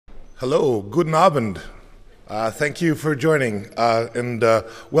Hello, guten Abend. Thank you for joining, and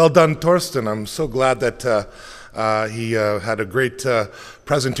well done, Torsten. I'm so glad that he had a great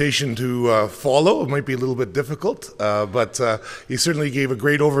presentation to follow. It might be a little bit difficult, but he certainly gave a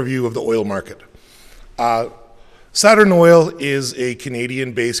great overview of the oil market. Saturn Oil is a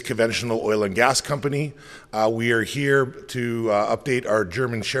Canadian-based conventional oil and gas company. We are here to update our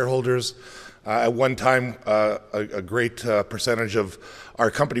German shareholders. At one time, a great percentage of our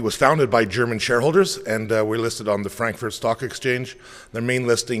company was founded by German shareholders, and we're listed on the Frankfurt Stock Exchange. Their main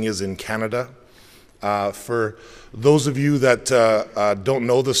listing is in Canada. For those of you that don't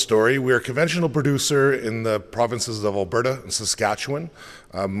know the story, we're a conventional producer in the provinces of Alberta and Saskatchewan.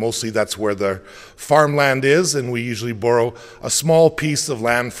 Mostly that's where the farmland is, and we usually borrow a small piece of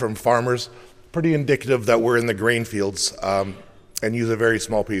land from farmers, pretty indicative that we're in the grain fields, and use a very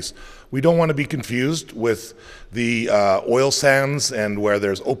small piece. We don't want to be confused with the oil sands and where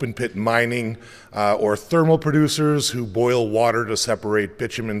there's open pit mining or thermal producers who boil water to separate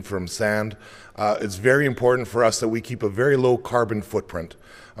bitumen from sand. It's very important for us that we keep a very low carbon footprint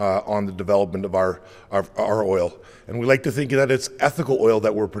on the development of our oil. And we like to think that it's ethical oil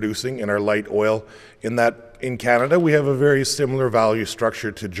that we're producing in our light oil, in that in Canada we have a very similar value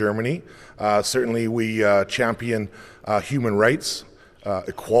structure to Germany. Certainly we champion human rights.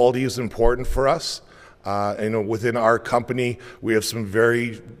 Equality is important for us. Within our company, we have some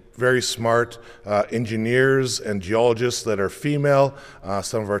very smart engineers and geologists that are female,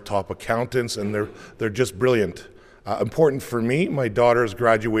 some of our top accountants, and they're just brilliant. Important for me, my daughter is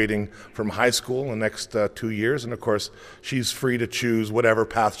graduating from high school in the next 2 years, and of course, she's free to choose whatever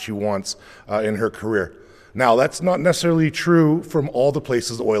path she wants in her career. Now, that's not necessarily true from all the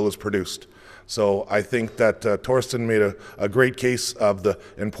places oil is produced. So I think that Torsten made a great case of the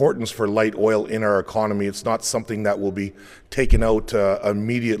importance for light oil in our economy. It's not something that will be taken out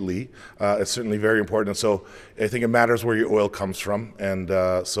immediately. It's certainly very important. So I think it matters where your oil comes from. And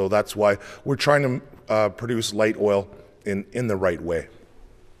so that's why we're trying to produce light oil in the right way.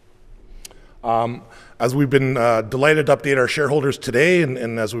 As we've been delighted to update our shareholders today,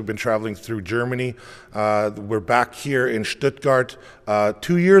 and as we've been traveling through Germany, we're back here in Stuttgart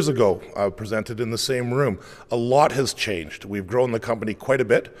 2 years ago, presented in the same room. A lot has changed. We've grown the company quite a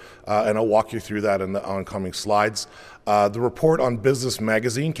bit, and I'll walk you through that in the oncoming slides. The report on Business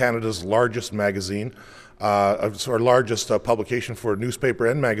Magazine, Canada's largest magazine, our largest publication for newspaper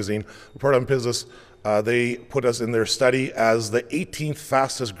and magazine, Report on Business, they put us in their study as the 18th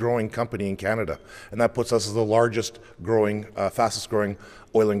fastest growing company in Canada. And that puts us as the largest growing, fastest growing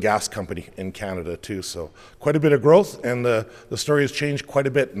oil and gas company in Canada too. So quite a bit of growth, and the story has changed quite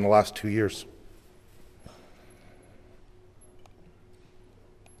a bit in the last 2 years.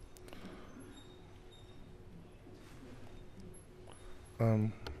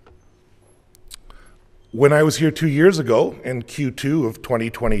 When I was here 2 years ago, in Q2 of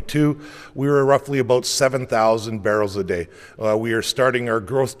 2022, we were roughly about 7,000 barrels a day. We are starting our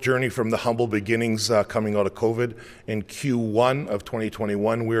growth journey from the humble beginnings coming out of COVID. In Q1 of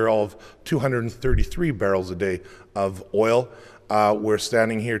 2021, we were all of 233 barrels a day of oil. We're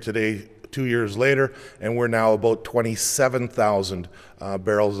standing here today 2 years later, and we're now about 27,000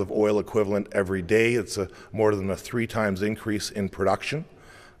 barrels of oil equivalent every day. It's more than a 3 times increase in production.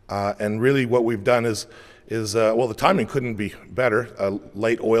 And really what we've done is well, the timing couldn't be better.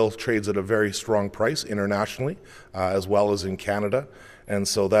 Light oil trades at a very strong price internationally, as well as in Canada. And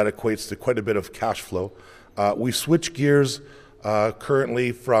so that equates to quite a bit of cash flow. We switch gears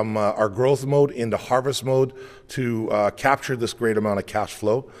currently from our growth mode into harvest mode to capture this great amount of cash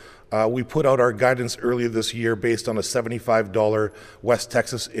flow. We put out our guidance earlier this year based on a $75 West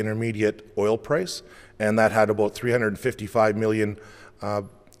Texas Intermediate oil price, and that had about $355 million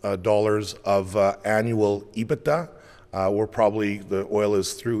dollars of annual EBITDA. The oil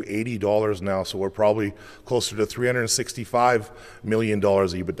is through $80 now, so we're probably closer to $365 million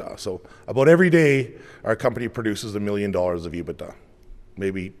EBITDA. So about every day, our company produces $1 million of EBITDA.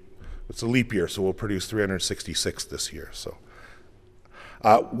 Maybe it's a leap year, so we'll produce 366 this year. So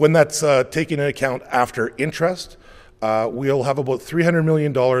when that's taken into account after interest, we'll have about $300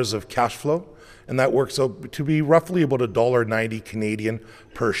 million of cash flow. And that works out to be roughly about $1.90 Canadian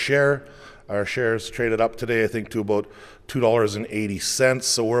per share. Our shares traded up today, I think, to about $2.80.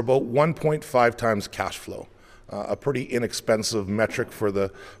 So we're about 1.5 times cash flow. A pretty inexpensive metric for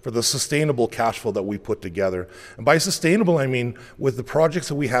the sustainable cash flow that we put together. And by sustainable, I mean with the projects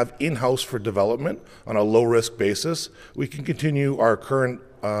that we have in-house for development on a low-risk basis, we can continue our current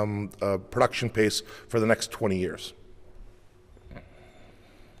production pace for the next 20 years.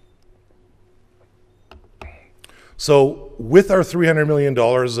 So with our $300 million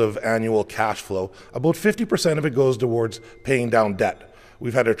of annual cash flow, about 50% of it goes towards paying down debt.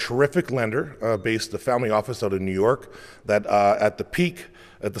 We've had a terrific lender based the family office out of New York that at the peak,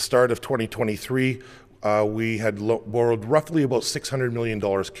 at the start of 2023, we had borrowed roughly about $600 million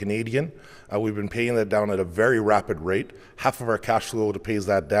Canadian. We've been paying that down at a very rapid rate. Half of our cash flow pays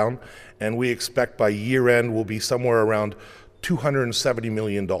that down, and we expect by year end we'll be somewhere around $270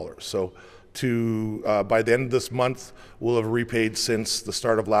 million. So by the end of this month, we'll have repaid since the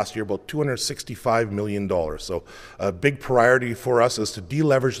start of last year about $265 million. So a big priority for us is to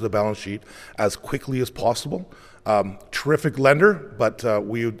deleverage the balance sheet as quickly as possible. Terrific lender, but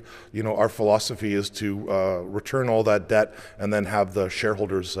our philosophy is to return all that debt and then have the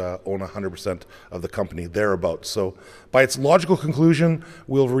shareholders own 100% of the company thereabouts. So by its logical conclusion,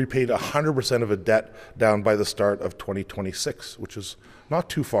 we'll have repaid 100% of the debt down by the start of 2026, which is not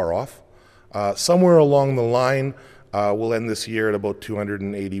too far off. Somewhere along the line, we'll end this year at about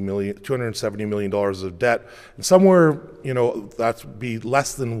 $270 million of debt. And somewhere, that's be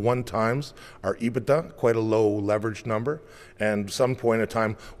less than 1 times our EBITDA, quite a low leverage number. And some point in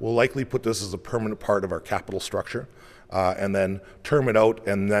time, we'll likely put this as a permanent part of our capital structure and then term it out.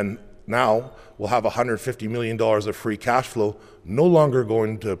 And then now we'll have $150 million of free cash flow, no longer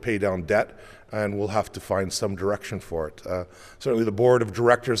going to pay down debt, and we'll have to find some direction for it. Certainly the board of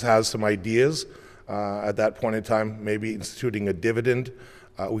directors has some ideas at that point in time, maybe instituting a dividend.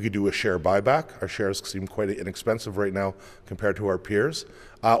 We could do a share buyback. Our shares seem quite inexpensive right now compared to our peers.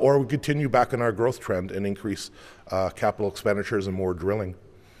 Or we continue back on our growth trend and increase capital expenditures and more drilling.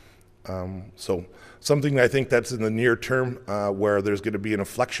 So something I think that's in the near term where there's going to be an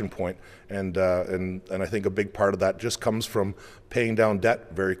inflection point, and I think a big part of that just comes from paying down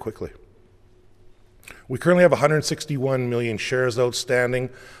debt very quickly. We currently have 161 million shares outstanding.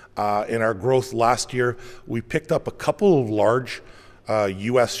 In our growth last year, we picked up a couple of large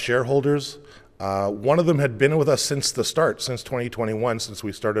U.S. shareholders. One of them had been with us since the start, since 2021, since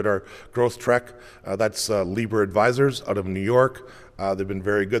we started our growth trek. That's Lieber Advisors out of New York. They've been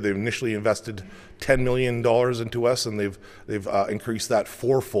very good. They've initially invested $10 million into us, and they've increased that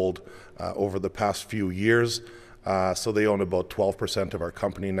fourfold over the past few years. So they own about 12% of our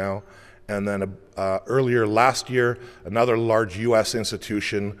company now. And then earlier last year, another large U.S.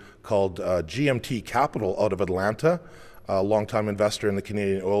 institution called GMT Capital out of Atlanta, a longtime investor in the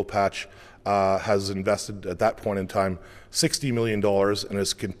Canadian oil patch, has invested at that point in time $60 million and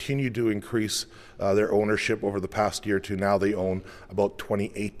has continued to increase their ownership over the past year to now they own about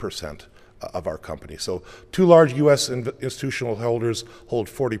 28% of our company. So 2 large U.S. institutional holders hold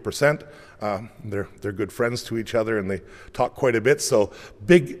 40%. They're good friends to each other and they talk quite a bit. So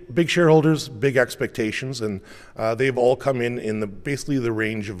big shareholders, big expectations, and they've all come in basically the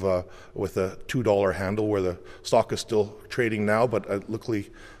range of with a $2 handle, where the stock is still trading now, but luckily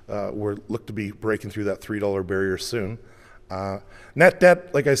we're look to be breaking through that $3 barrier soon. Net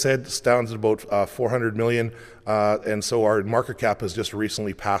debt, like I said, stands at about $400 million, and so our market cap has just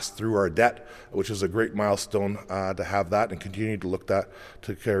recently passed through our debt, which is a great milestone to have that and continue to look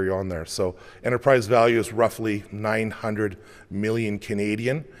to carry on there. So enterprise value is roughly 900 million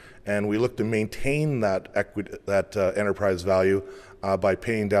Canadian, and we look to maintain that enterprise value by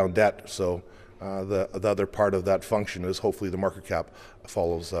paying down debt. So the other part of that function is hopefully the market cap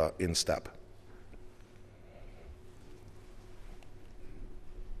follows in step.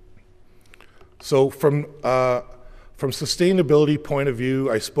 So from sustainability point of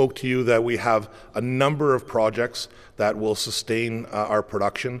view, I spoke to you that we have a number of projects that will sustain our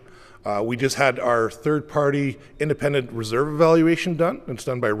production. We just had our third-party independent reserve evaluation done. It's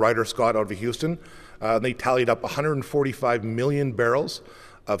done by Ryder Scott out of Houston. They tallied up 145 million barrels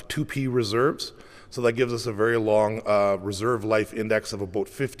of 2P reserves. So that gives us a very long reserve life index of about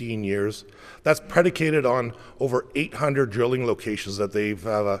 15 years. That's predicated on over 800 drilling locations that they've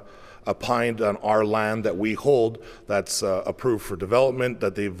opined on our land that we hold, that's approved for development,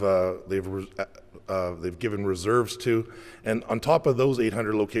 that they've given reserves to. And on top of those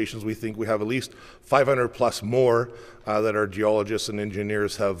 800 locations, we think we have at least 500 plus more that our geologists and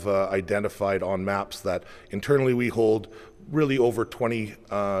engineers have identified on maps that internally we hold really over 20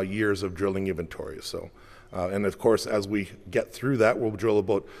 years of drilling inventory. So, and of course, as we get through that, we'll drill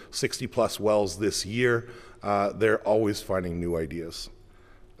about 60 plus wells this year. They're always finding new ideas.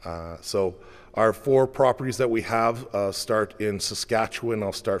 So our 4 properties that we have start in Saskatchewan.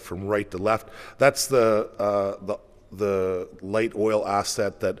 I'll start from right to left. That's the light oil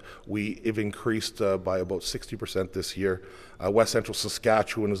asset that we have increased by about 60% this year. West Central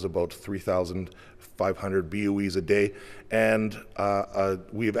Saskatchewan is about 3,500 BOEs a day, and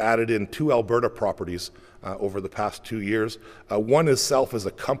we have added in 2 Alberta properties over the past 2 years. One itself is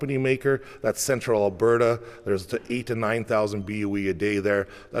a company maker. That's Central Alberta. There's 8,000 to 9,000 BOE a day there.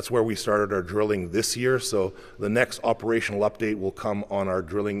 That's where we started our drilling this year. So the next operational update will come on our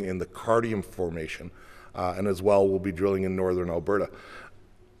drilling in the Cardium Formation. And as well, we'll be drilling in northern Alberta.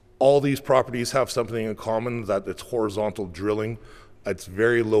 All these properties have something in common, that it's horizontal drilling. It's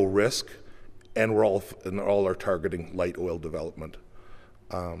very low risk, and all are targeting light oil development.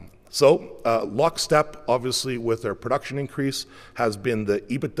 Lockstep, obviously, with our production increase has been the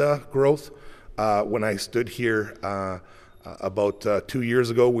EBITDA growth. When I stood here about 2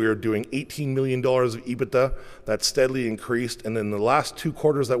 years ago, we were doing $18 million of EBITDA. That steadily increased, and in the last 2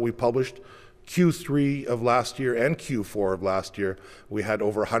 quarters that we published, Q3 of last year and Q4 of last year, we had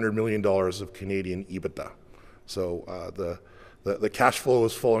over $100 million of Canadian EBITDA. So the cash flow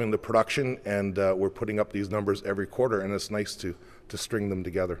is following the production, and we're putting up these numbers every quarter, and it's nice to string them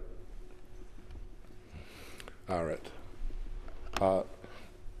together. All right.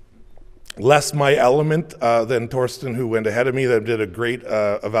 Less my element than Torsten, who went ahead of me, that did a great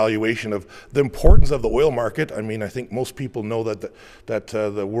evaluation of the importance of the oil market. I mean, I think most people know that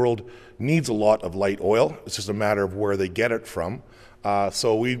the world needs a lot of light oil. It's just a matter of where they get it from.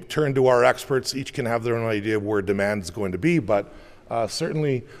 So we turn to our experts. Each can have their own idea of where demand is going to be, but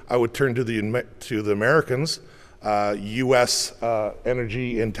certainly I would turn to the Americans. U.S.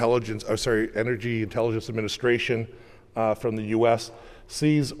 Energy Intelligence Administration from the U.S.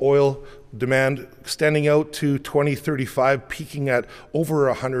 sees oil demand extending out to 2035, peaking at over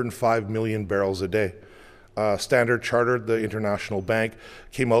 105 million barrels a day. Standard Chartered, the international bank,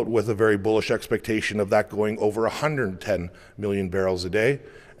 came out with a very bullish expectation of that going over 110 million barrels a day.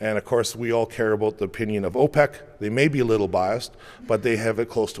 And of course, we all care about the opinion of OPEC. They may be a little biased, but they have it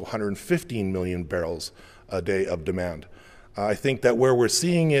close to 115 million barrels a day of demand. I think that where we're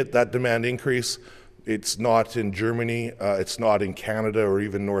seeing that demand increase, it's not in Germany, it's not in Canada or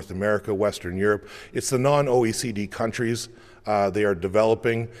even North America, Western Europe. It's the non-OECD countries. They are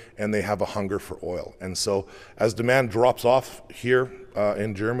developing, and they have a hunger for oil. And so as demand drops off here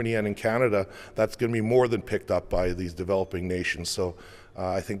in Germany and in Canada, that's going to be more than picked up by these developing nations. So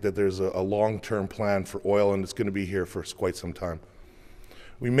I think that there's a long-term plan for oil, and it's going to be here for quite some time.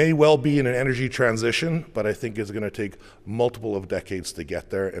 We may well be in an energy transition, but I think it's going to take multiple of decades to get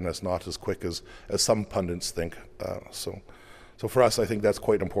there, and it's not as quick as some pundits think. So for us, I think that's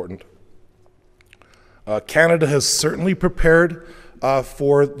quite important. Canada has certainly prepared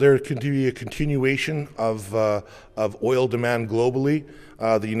for there to be a continuation of oil demand globally.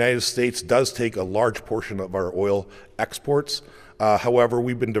 The United States does take a large portion of our oil exports. However,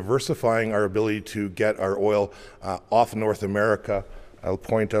 we've been diversifying our ability to get our oil off North America. I'll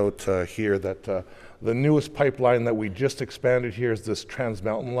point out here that the newest pipeline that we just expanded here is this Trans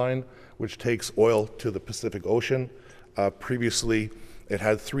Mountain line, which takes oil to the Pacific Ocean. Previously, it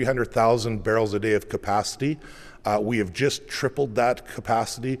had 300,000 barrels a day of capacity. We have just tripled that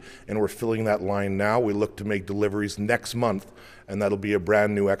capacity, and we're filling that line now. We look to make deliveries next month, and that'll be a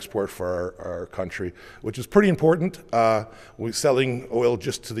brand new export for our country, which is pretty important. Selling oil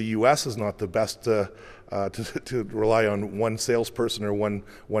just to the U.S. is not the best. To rely on one salesperson or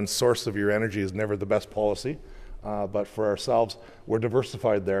one source of your energy is never the best policy. But for ourselves, we're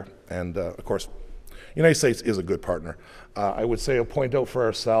diversified there. And of course, the United States is a good partner. I would say I'll point out for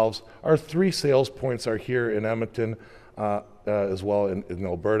ourselves, our 3 sales points are here in Edmonton, as well in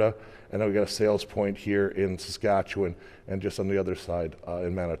Alberta. And then we've got a sales point here in Saskatchewan and just on the other side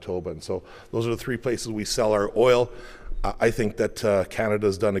in Manitoba. And so those are the 3 places we sell our oil. I think that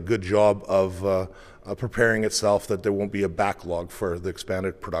Canada's done a good job of preparing itself, that there won't be a backlog for the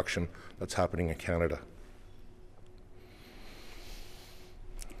expanded production that's happening in Canada.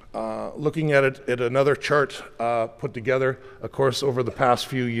 Looking at it at another chart put together, of course, over the past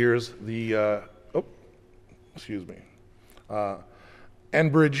few years, the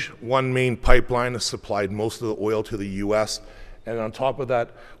Enbridge, one main pipeline, has supplied most of the oil to the U.S. And on top of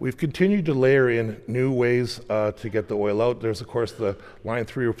that, we've continued to layer in new ways to get the oil out. There's, of course, the Line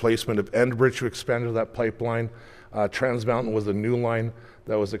 3 replacement of Enbridge, who expanded that pipeline. Trans Mountain was a new line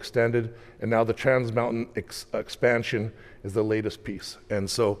that was extended, and now the Trans Mountain expansion is the latest piece. And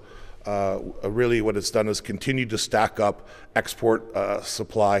so really what it's done is continue to stack up export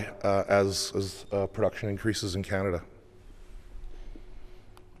supply as production increases in Canada.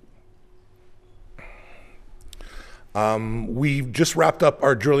 We've just wrapped up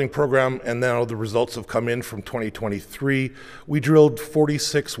our drilling program, and now the results have come in from 2023. We drilled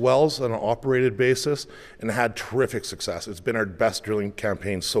 46 wells on an operated basis and had terrific success. It's been our best drilling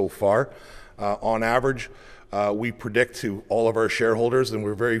campaign so far. On average, We predict to all of our shareholders, and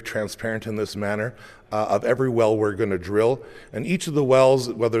we're very transparent in this manner, of every well we're going to drill. And each of the wells,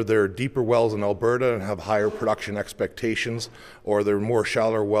 whether they're deeper wells in Alberta and have higher production expectations, or they're more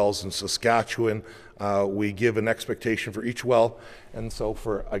shallower wells in Saskatchewan, we give an expectation for each well. And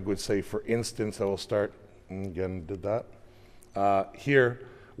so I would say, for instance, I will start, and again, did that, here,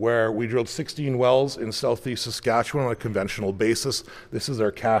 where we drilled 16 wells in southeast Saskatchewan on a conventional basis. This is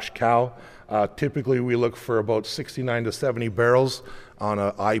our cash cow. Typically, we look for about 69 to 70 barrels on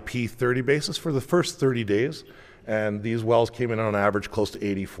an IP30 basis for the first 30 days, and these wells came in on average close to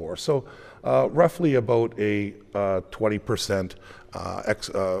 84. So roughly about a 20%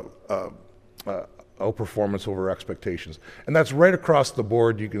 outperformance over expectations. And that's right across the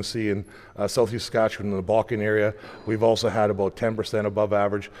board. You can see in southeast Saskatchewan, in the Balkan area, we've also had about 10% above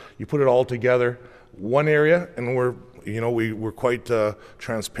average. You put it all together, one area, and we're quite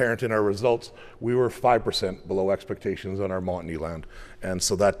transparent in our results. We were 5% below expectations on our Montney land. And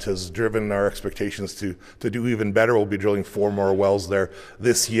so that has driven our expectations to do even better. We'll be drilling 4 more wells there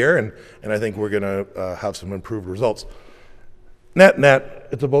this year, and I think we're going to have some improved results. Net,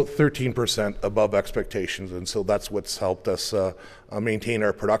 it's about 13% above expectations, and so that's what's helped us maintain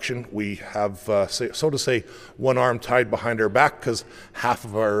our production. We have, so to say, one arm tied behind our back, because half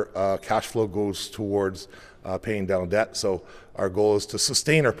of our cash flow goes towards paying down debt. So our goal is to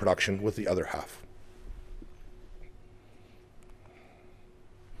sustain our production with the other half.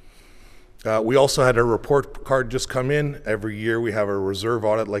 We also had a report card just come in. Every year we have a reserve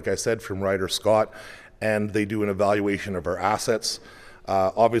audit, like I said, from Ryder Scott, and they do an evaluation of our assets.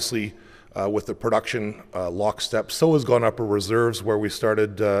 Obviously, with the production lockstep, so has gone up our reserves, where we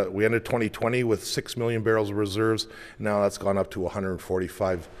ended 2020 with 6 million barrels of reserves. Now that's gone up to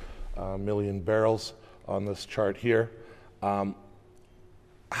 145 million barrels on this chart here.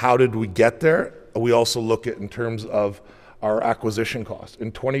 How did we get there? We also look at in terms of our acquisition cost.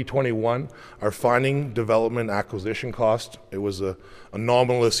 In 2021, our finding, development, acquisition cost, it was an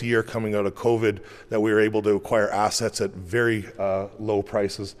anomalous year coming out of COVID that we were able to acquire assets at very low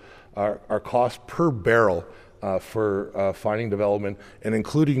prices. Our cost per barrel for finding, development, and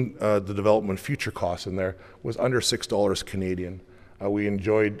including the development future costs in there, was under $6 Canadian. We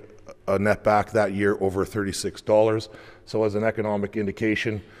enjoyed a net back that year over $36. So as an economic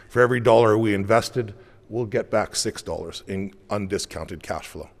indication, for every dollar we invested, we'll get back $6 in undiscounted cash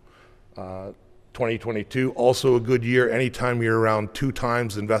flow. 2022, also a good year. Anytime you're around 2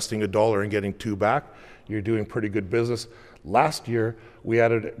 times investing $1 and getting 2 back, you're doing pretty good business. Last year, we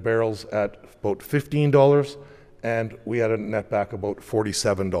added barrels at about $15, and we had a net back about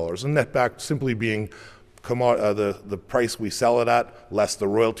 $47. And net back simply being the price we sell it at, less the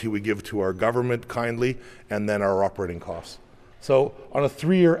royalty we give to our government kindly, and then our operating costs. So on a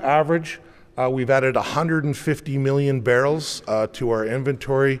 3-year average, we've added 150 million barrels to our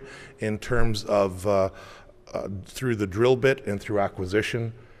inventory in terms of through the drill bit and through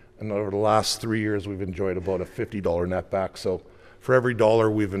acquisition. And over the last 3 years, we've enjoyed about a $50 net back. So for every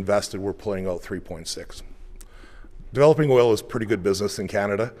dollar we've invested, we're pulling out 3.6. Developing oil is pretty good business in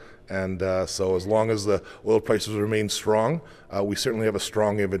Canada. And so as long as the oil prices remain strong, we certainly have a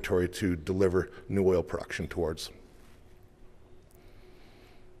strong inventory to deliver new oil production towards.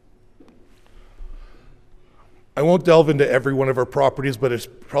 I won't delve into every one of our properties, but it's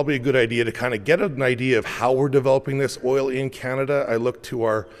probably a good idea to kind of get an idea of how we're developing this oil in Canada. I look to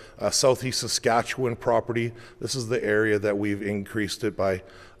our southeast Saskatchewan property. This is the area that we've increased it by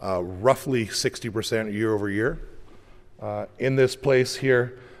roughly 60% year over year. In this place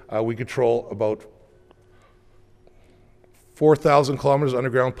here, we control about 4,000 kilometers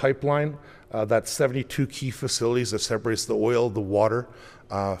underground pipeline. That's 72 key facilities that separates the oil, the water,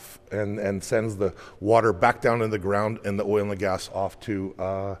 and sends the water back down in the ground and the oil and the gas off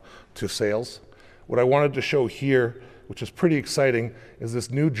to sales. What I wanted to show here, which is pretty exciting, is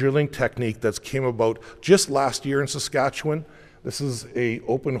this new drilling technique that's came about just last year in Saskatchewan. This is a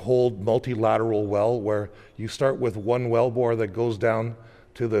open hole multilateral well where you start with one well bore that goes down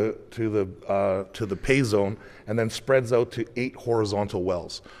to the pay zone and then spreads out to 8 horizontal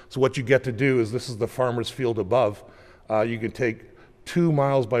wells. So what you get to do is, this is the farmer's field above. You can take 2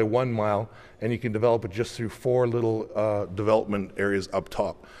 miles by 1 mile, and you can develop it just through 4 little development areas up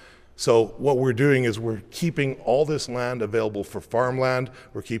top. So what we're doing is we're keeping all this land available for farmland.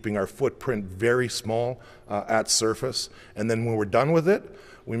 We're keeping our footprint very small at surface. And then when we're done with it,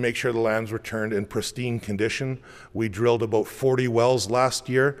 we make sure the land's returned in pristine condition. We drilled about 40 wells last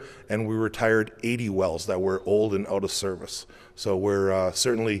year, and we retired 80 wells that were old and out of service. So we're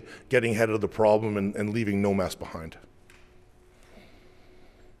certainly getting ahead of the problem and leaving no mess behind.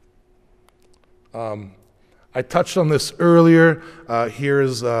 I touched on this earlier. Here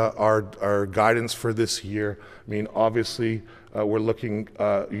is our guidance for this year. I mean, obviously, we're looking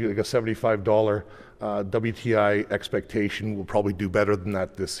like a $75 WTI expectation. We'll probably do better than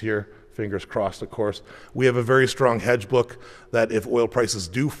that this year. Fingers crossed, of course. We have a very strong hedge book that if oil prices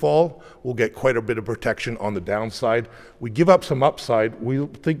do fall, we'll get quite a bit of protection on the downside. We give up some upside. We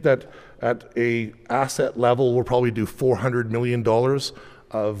think that at a asset level, we'll probably do $400 million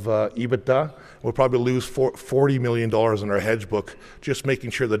of EBITDA. We'll probably lose $40 million in our hedge book, just making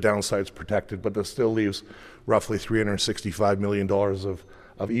sure the downside's protected, but that still leaves roughly $365 million of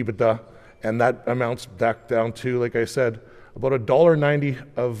EBITDA. And that amounts back down to, like I said, about $1.90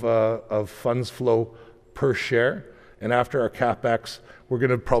 of funds flow per share. And after our CapEx, we're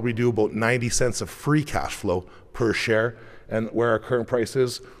going to probably do about 90 cents of free cash flow per share. And where our current price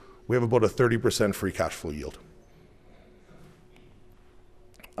is, we have about a 30% free cash flow yield.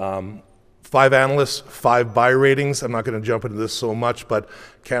 5 analysts, 5 buy ratings. I'm not going to jump into this so much, but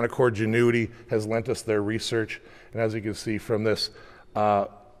Canaccord Genuity has lent us their research. And as you can see from this,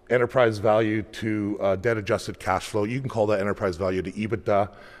 enterprise value to debt-adjusted cash flow, you can call that enterprise value to EBITDA.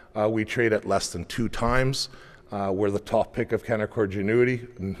 We trade at less than 2 times. We're the top pick of Canaccord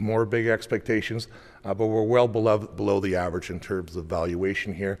Genuity, more big expectations, but we're well below the average in terms of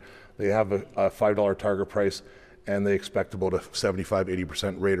valuation here. They have a $5 target price, and they expect about a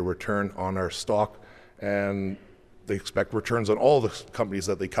 75-80% rate of return on our stock, and they expect returns on all the companies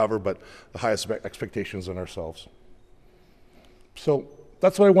that they cover, but the highest expectations on ourselves. So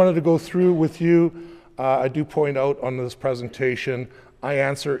that's what I wanted to go through with you. I do point out on this presentation, I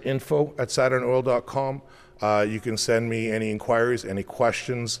answer info@saturnoil.com. You can send me any inquiries, any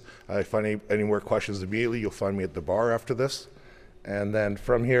questions. If any more questions immediately, you'll find me at the bar after this. And then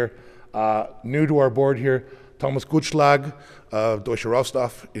from here, new to our board here, Thomas Gutschlag of Deutsche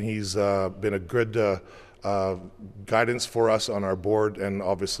Rohstoff, and he's been a good guidance for us on our board, and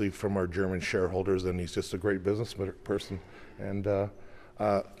obviously from our German shareholders, and he's just a great business person. And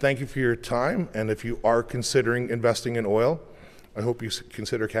thank you for your time, and if you are considering investing in oil, I hope you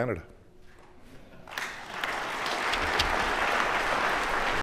consider Canada.